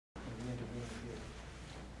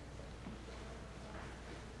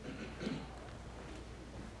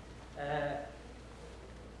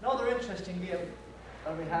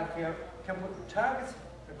that we have here can put targets,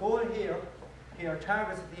 a goal here,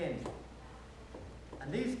 targets at the end.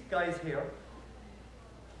 And these guys here,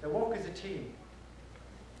 they work as a team.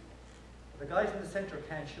 The guys in the centre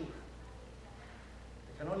can't shoot.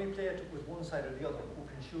 They can only play it with one side or the other who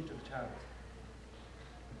can shoot to the target.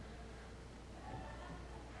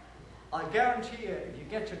 I guarantee you, if you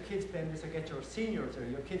get your kids playing this or get your seniors or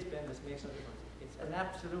your kids playing this, makes no difference. It's an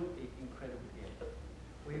absolutely incredible game.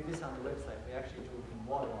 We have this on the website. We actually do it in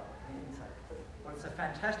wall inside. But it's a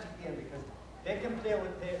fantastic game because they can play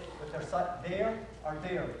with their side there or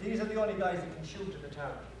there. These are the only guys that can shoot to the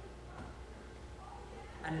target.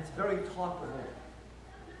 And it's very thought-provoking.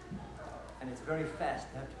 And it's very fast.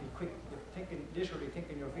 You have to be quick. You're literally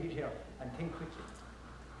thinking your feet here and think quickly.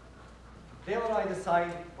 They're on either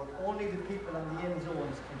side, but only the people on the end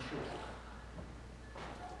zones can shoot.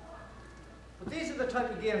 But these are the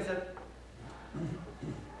type of games that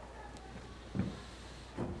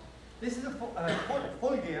this is a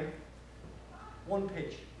full game, one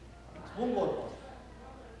pitch. It's one goalpost.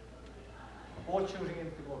 Ball shooting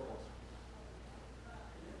into the goalpost.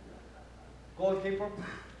 Goalkeeper,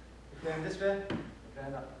 you're playing this way, you're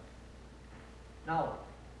playing that way. Now,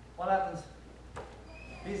 what happens?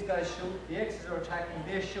 These guys shoot, the X's are attacking,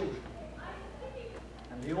 they shoot.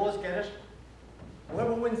 And the O's get it.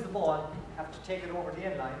 Whoever wins the ball have to take it over the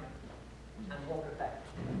end line and walk it back.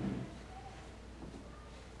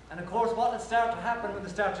 And of course, what will start to happen when they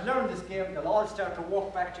start to learn this game, they'll all start to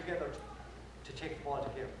walk back together to take the ball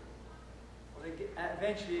together. But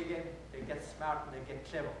eventually, again, they get smart and they get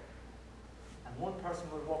clever. And one person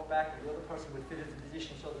will walk back and the other person will fit into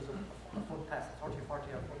position so there's a foot pass, a 30, 40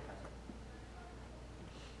 yard foot pass.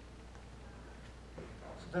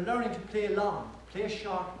 So they're learning to play long, play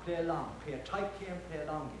short, play long, play a tight game, play a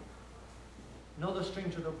long game. Another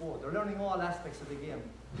string to their bow. They're learning all aspects of the game.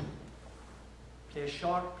 Play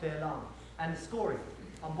short, play long, and scoring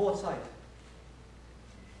on both sides.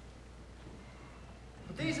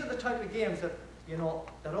 But these are the type of games that, you know,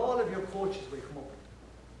 that all of your coaches will come up with.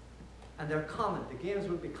 And they're common, the games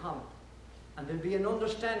will be common. And there'll be an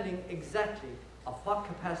understanding exactly of what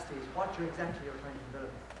capacities, what you're trying to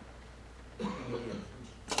develop in the games.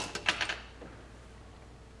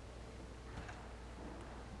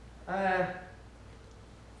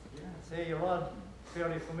 Say you're all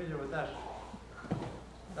fairly familiar with that.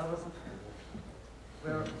 That was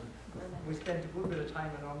where we spent a good bit of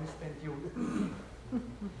time and our misspent youth.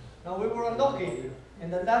 Now we were unlucky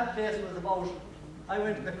in that place was about, I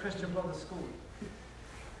went to the Christian Brothers School,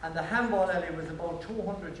 and the handball alley was about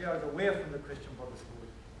 200 yards away from the Christian Brothers School.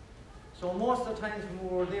 So most of the times when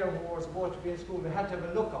we were there, when we were supposed to be in school, we had to have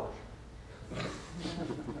a lookout.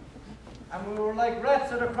 And we were like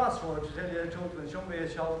rats at a crossroad, to tell you the truth, when somebody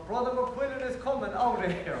would shout, "Brother McQuillan is coming out of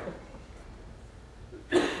here."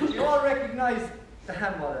 Do you all recognise the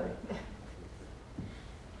handball alley?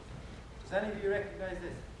 Does any of you recognise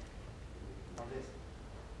this? Or this?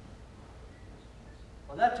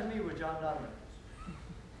 Well, that to me was John Donovan.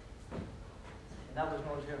 And that was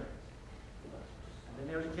no alternative. And they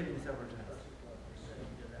nearly killed me several times.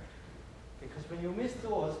 Because when you miss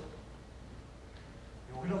those,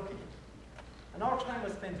 you were lucky. And our time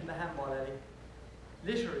was spent in the handball alley,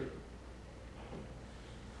 literally.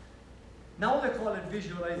 Now they call it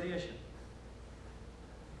visualization.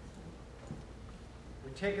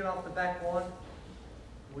 We take it off the back wall,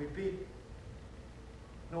 we beat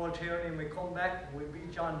Noel Tierney, and we come back, and we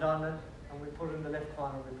beat John Donlan, and we put it in the left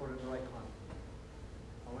corner, we put it in the right corner.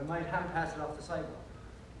 And we might hand pass it off the sidewalk.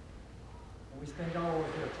 And we spend hours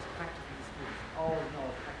there just practicing the skills, hours and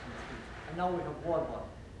hours practicing the skills. And now we have wall ball.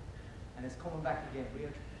 And it's coming back again,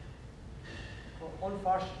 weird. But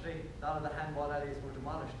unfortunately, a lot of the handball alleys were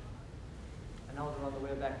demolished. And now they're on the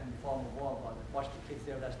way back in the form of wall ball. I watched the kids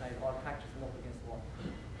there last night, all practicing up against the wall.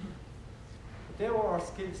 But they were our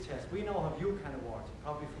skills tests. We now have UCAN awards. You're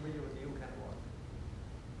probably familiar with the UCAN award.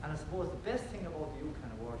 And I suppose the best thing about the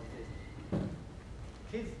UCAN award is this.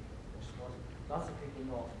 Kids, I suppose lots of people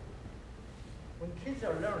know, when kids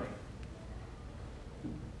are learning,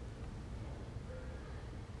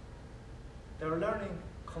 they're learning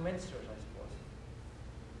commensurate, I suppose,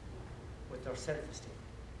 with their self-esteem.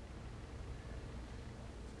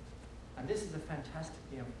 And this is a fantastic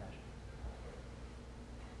game for that.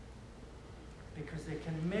 Because they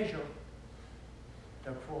can measure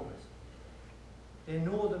their progress. They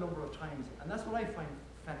know the number of times, and that's what I find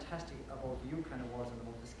fantastic about the UCAN Awards and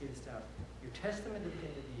about the Skill Stars. You test them at the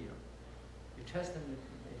end of the year. You test them in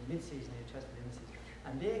mid-season, you test them in mid-season.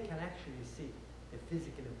 And they can actually see the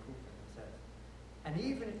physical improvement themselves. And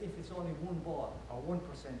even if it's only one ball, or 1%,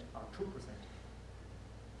 or 2%,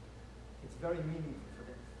 it's very meaningful for them.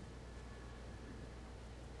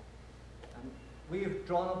 we've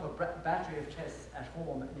drawn up a battery of tests at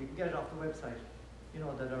home, and you can get it off the website, you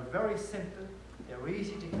know, that are very simple, they're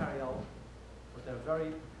easy to carry out, but they're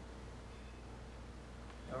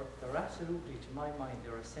absolutely, to my mind,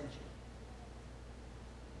 they're essential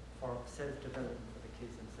for self-development for the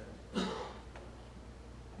kids themselves.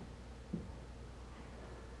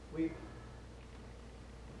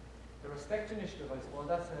 The Respect Initiative, I suppose,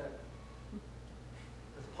 there's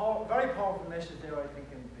very powerful message there, I think,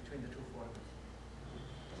 between the two forums.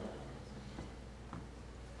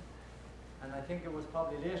 And I think it was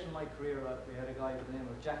probably late in my career, we had a guy by the name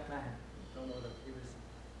of Jack Mahan. I don't know that he was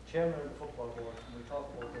chairman of the football board, and we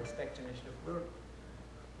talked about the Respect Initiative. We're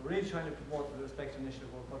really trying to promote the Respect Initiative.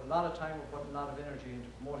 We've put a lot of time, we're putting a lot of energy into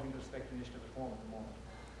promoting the Respect Initiative at home at the moment.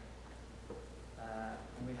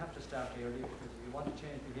 And we have to start early, because if you want to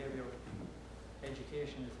change behaviour,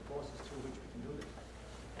 education is the process through which we can do this.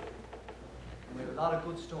 And we have a lot of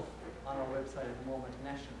good stuff on our website at the moment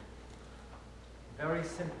nationally. Very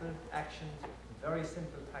simple actions, very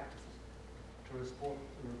simple practices to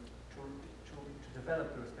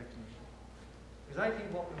develop the Respect Initiative. Because I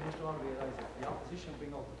think what we must all realise is the opposition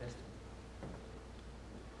bring out the best of them.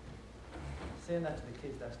 Saying that to the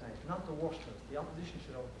kids last night, not the worst ones, the opposition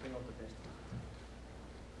should bring out the best of them.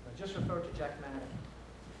 I just referred to Jack Mann a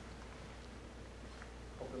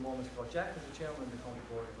couple of moments ago. Jack was the chairman of the county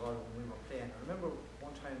board of Galway when we were playing. I remember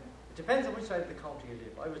one time, it depends on which side of the county you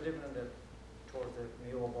live. I was living towards the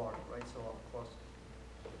Mayo border, right? So, of course,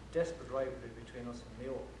 desperate rivalry between us and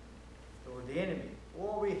Mayo. They were the enemy.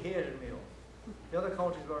 Oh, we hated Mayo. The other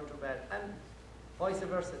counties weren't too bad. And vice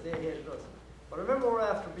versa, they hated us. But I remember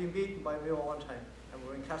after being beaten by Mayo one time, and we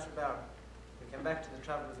were in Castlebar. We came back to the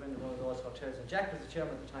Travellers' Inn in one of those hotels, and Jack was the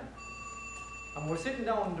chairman at the time. And we're sitting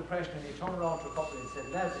down in depression, and he turned around to a couple and he said,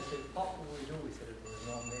 lads, he said, what will we do? He said, it was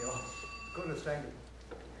no Mayo. Couldn't have strangled him.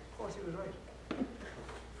 Of course, he was right.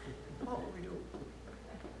 What would we do?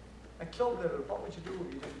 At club level, what would you do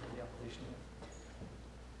if you didn't have the opposition?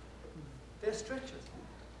 They stretch us,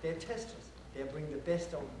 they test us, they bring the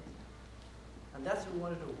best out of us. And that's what we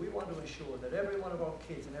want to do. We want to ensure that every one of our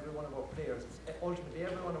kids and every one of our players, ultimately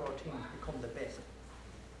every one of our teams, become the best.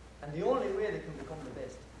 And the only way they can become the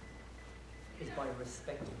best is by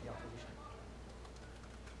respecting the opposition.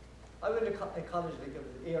 I went to college, like it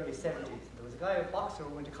was the early 70s. There was a guy, a boxer,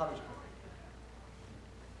 who went to college with me.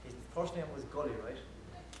 His first name was Gully, right?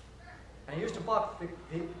 And he used to box.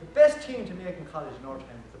 The best team to make in college in our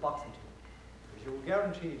time was the boxing team. Because you were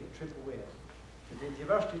guaranteed a trip away to the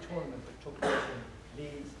university tournament that took place in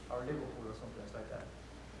Leeds or Liverpool or something like that.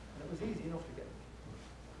 And it was easy enough to get.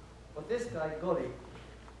 But this guy, Gully,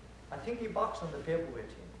 I think he boxed on the paperweight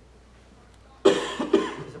team.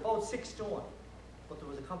 He was about 6 stone, but there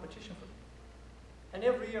was a competition for him. And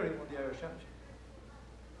every year he won the Irish Championship.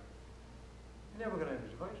 He never got out of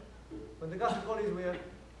the fight. When they got to Gully's way,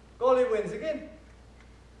 Gully wins again.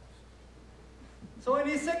 So in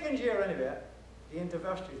his second year anyway, the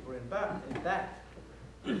interversities were in Bath.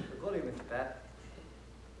 So Gully went to Bath.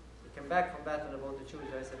 He came back from Bath on about the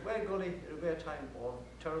Tuesday. I said, well, Gully, it'll be a time for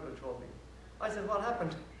terrible trophy. I said, what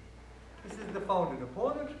happened? He said, they found an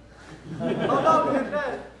opponent. How long did it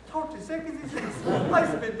last? 30 seconds, he says. I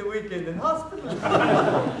spent the weekend in hospital.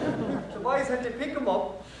 The boys had to pick him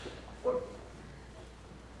up. But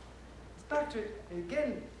it's back to,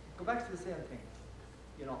 again, go back to the same thing.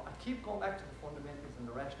 You know, I keep going back to the fundamentals and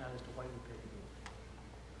the rationale as to why we play the game.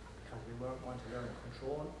 Because we want to learn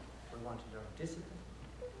control, we want to learn discipline,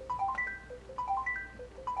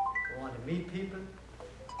 we want to meet people,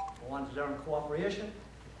 we want to learn cooperation.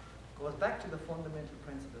 It goes back to the fundamental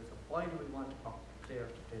principles of why do we want our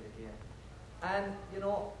players to play the game. And, you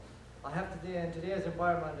know, I have to say, in today's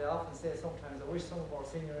environment, I often say sometimes, I wish some of our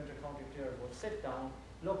senior inter-county players would sit down,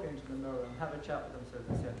 look into the mirror and have a chat with themselves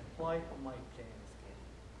and say, why am I playing this game?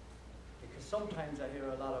 Because sometimes I hear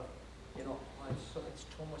a lot of, you know, it's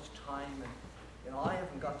too much time, and, you know, I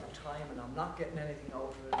haven't got the time and I'm not getting anything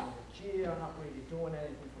out of it, and gee, I'm not really doing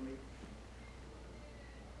anything for me.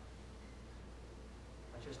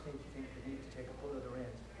 I just think they need to take a pull of the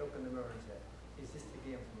reins, look in the mirror and say, is this the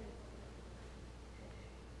game for me?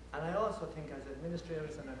 And I also think as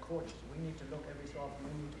administrators and as coaches, we need to look every so often,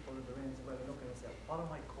 we need to pull of the reins as well and look at ourselves. What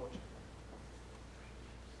am I coaching?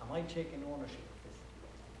 Am I taking ownership of this?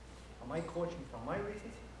 Am I coaching for my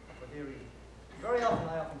reasons or for their reasons? Very often,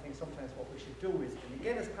 I often think sometimes what we should do is, and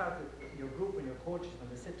again as part of your group and your coaches, when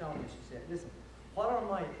they sit down, you should say, listen, what are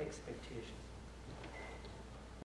my expectations?